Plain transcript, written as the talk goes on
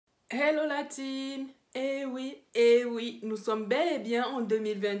Hello la team! Eh oui, nous sommes bel et bien en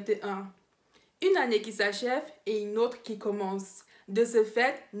 2021. Une année qui s'achève et une autre qui commence. De ce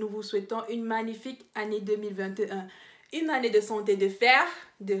fait, nous vous souhaitons une magnifique année 2021. Une année de santé, de faire,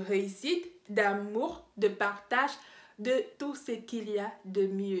 de réussite, d'amour, de partage, de tout ce qu'il y a de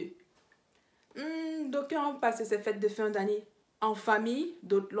mieux. D'aucuns ont passé ces fêtes de fin d'année en famille,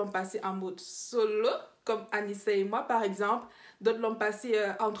 d'autres l'ont passé en mode solo, comme Anissa et moi par exemple. D'autres l'ont passé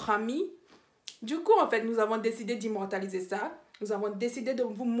entre amis. Du coup, en fait, nous avons décidé d'immortaliser ça. Nous avons décidé de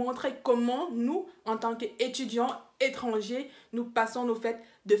vous montrer comment nous, en tant qu'étudiants étrangers, nous passons nos fêtes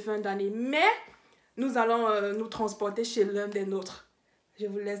de fin d'année. Mais nous allons nous transporter chez l'un des nôtres. Je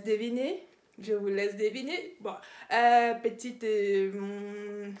vous laisse deviner. Bon, petit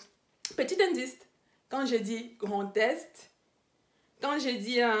indice. Quand je dis grand test, quand je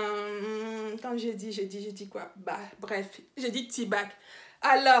dis quoi? Bah, bref, je dis T-Bac.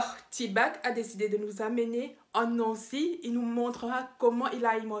 Alors, T-Bac a décidé de nous amener en Nancy. Il nous montrera comment il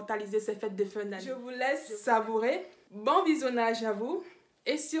a immortalisé ses fêtes de fin d'année. Je vous laisse savourer. Bon visionnage à vous.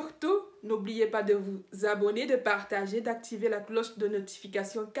 Et surtout, n'oubliez pas de vous abonner, de partager, d'activer la cloche de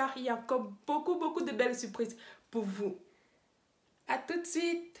notification car il y a encore beaucoup de belles surprises pour vous. À tout de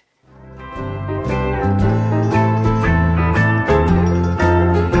suite!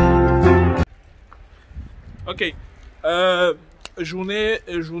 Ok,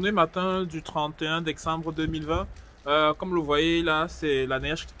 journée matin du 31 décembre 2020. Comme vous le voyez là, c'est la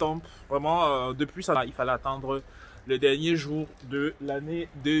neige qui tombe. Vraiment, depuis ça, il fallait attendre le dernier jour de l'année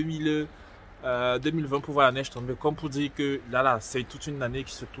 2020 pour voir la neige tomber. Comme pour dire que là, c'est toute une année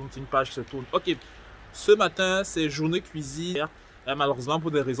qui se tourne, c'est une page qui se tourne. Ok, ce matin, c'est journée cuisine. Malheureusement,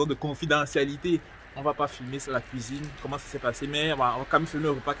 pour des raisons de confidentialité, on va pas filmer la cuisine, comment ça s'est passé, mais on va quand même filmer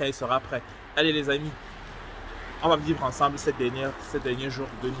le repas quand il sera prêt. Allez les amis, on va vivre ensemble ces derniers jours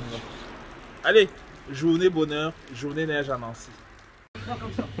de 2020. Allez, journée bonheur, journée neige à Nancy.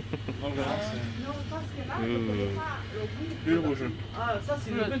 L'huile rouge. Ah, ça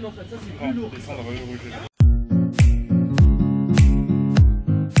c'est le bleu en fait, ça c'est plus lourd. Descendre l'huile rouge.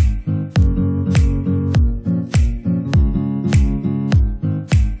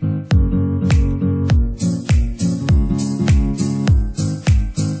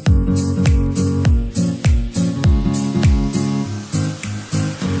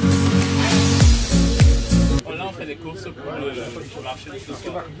 Courses pour le marché de ce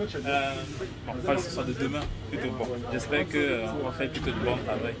soir. Enfin, ce soir de demain, plutôt bon. J'espère qu'on va faire plutôt du bon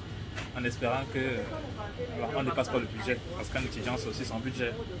travail, en espérant qu'on ne dépasse pas le budget. Parce qu'un étudiant, c'est aussi son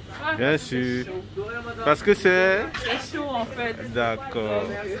budget. Bien sûr. Parce que c'est... C'est chaud en fait. D'accord.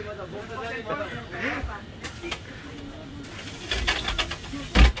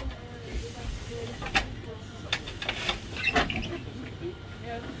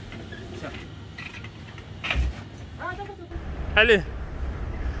 Allez,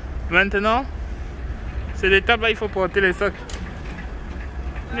 maintenant, c'est l'étape là, il faut porter les sacs.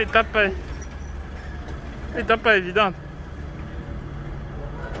 L'étape pas évidente.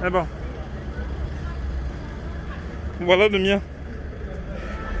 Mais bon. Voilà le mien.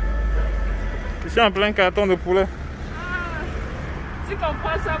 Je suis en plein carton de poulet. Tu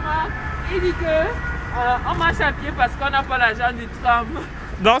comprends ça, Marc? Il dit que on marche à pied parce qu'on n'a pas l'argent du tram.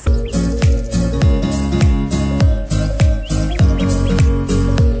 Non,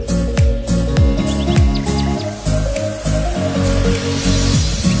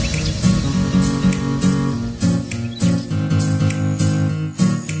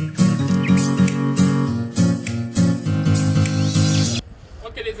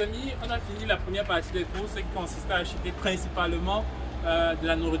 les amis, on a fini la première partie des courses qui consistait à acheter principalement de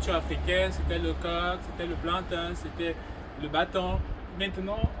la nourriture africaine. C'était le coq, c'était le plantain, c'était le bâton.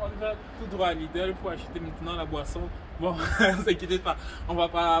 Maintenant, on va tout droit à Lidl pour acheter maintenant la boisson. Bon, ne vous inquiétez pas, on va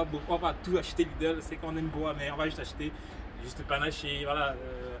pas tout acheter Lidl, c'est qu'on aime boire, mais on va juste acheter juste panaché, voilà,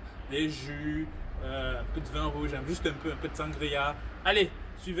 des jus, un peu de vin rouge, juste un peu de sangria. Allez,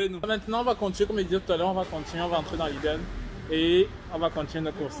 suivez-nous. Maintenant, on va continuer, comme je disais tout à l'heure, on va entrer dans Lidl. Et on va continuer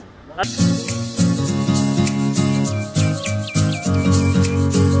notre course.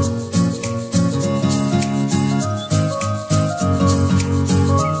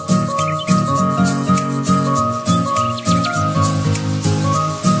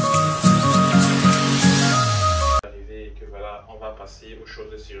 Et que voilà, on va passer aux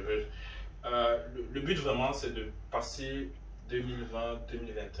choses sérieuses. Le but vraiment, c'est de passer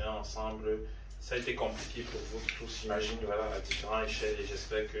 2020-2021 ensemble. Ça a été compliqué pour vous tous, j'imagine, voilà, à différentes échelles, et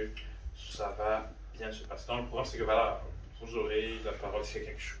j'espère que ça va bien se passer. Dans le programme, c'est que voilà, vous aurez la parole, s'il y a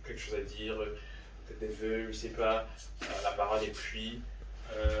quelque chose à dire, peut-être des vœux, je ne sais pas, la parole, et puis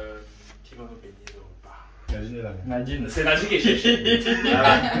Nadine. C'est Nadine qui est cherchée.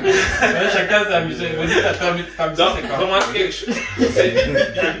 Chacun s'est amusé. Vas-y, ta mission, c'est quoi? Vraiment, quelque chose.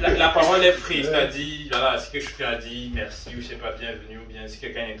 La parole est prise. Tu as dit, voilà, si quelque chose tu as dit, merci, ou je sais pas, bienvenue, ou bien si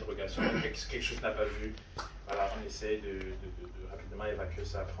quelqu'un a une interrogation, quelque chose que tu n'as pas vu, voilà, on essaye de rapidement évacuer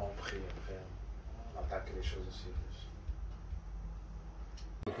ça. Après, on prie, après, on attaque les choses aussi.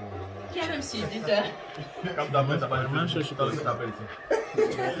 Qui a même suivi ça? Comme d'abord, t'as pas le même chose, je sais pas ce que t'appelles ici.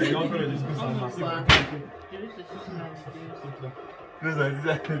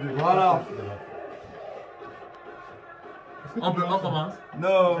 Voilà. On commence?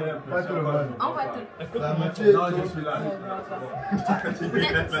 Non, pas tout le monde. On va tout. Non, je suis là.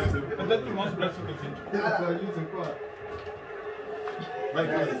 Peut-être tout le monde se place sur le côté. C'est quoi?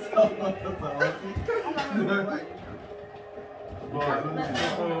 Bon,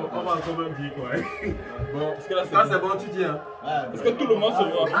 on va quand même dire quoi. Bon, parce que là c'est bon, tu dis hein. Est-ce que tout le monde se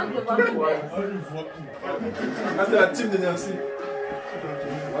voit? C'est la team d'énergie.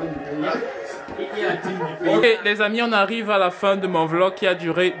 Ok les amis, on arrive à la fin de mon vlog qui a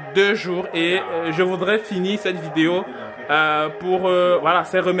duré 2 jours et je voudrais finir cette vidéo pour voilà,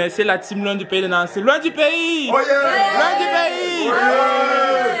 c'est remercier la team Loin du pays de Nancy. Loin du pays! Oh yeah! Loin du pays! Yeah!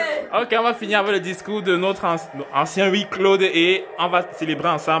 Ok, on va finir avec le discours de notre ancien oui Claude et on va célébrer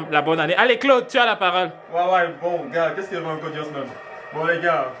ensemble la bonne année. Allez Claude, tu as la parole. Ouais, bon gars, qu'est-ce qu'il va encore dire ce même? Bon les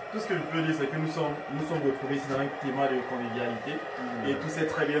gars, tout ce que je peux dire c'est que nous sommes retrouvés ici dans un climat de convivialité et tout s'est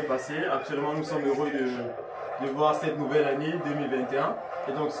très bien passé. Actuellement nous sommes heureux de voir cette nouvelle année 2021.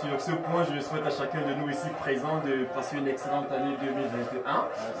 Et donc sur ce point, je souhaite à chacun de nous ici présents de passer une excellente année 2021.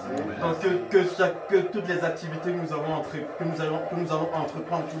 Donc que toutes les activités que nous allons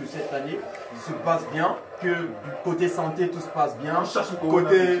entreprendre toute cette année se passent bien, que du côté santé tout se passe bien,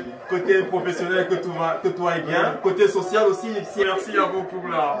 côté professionnel que tout va bien, côté social aussi. Merci à vous pour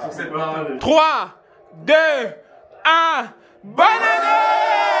cette parole. 3, 2, 1, bonne année!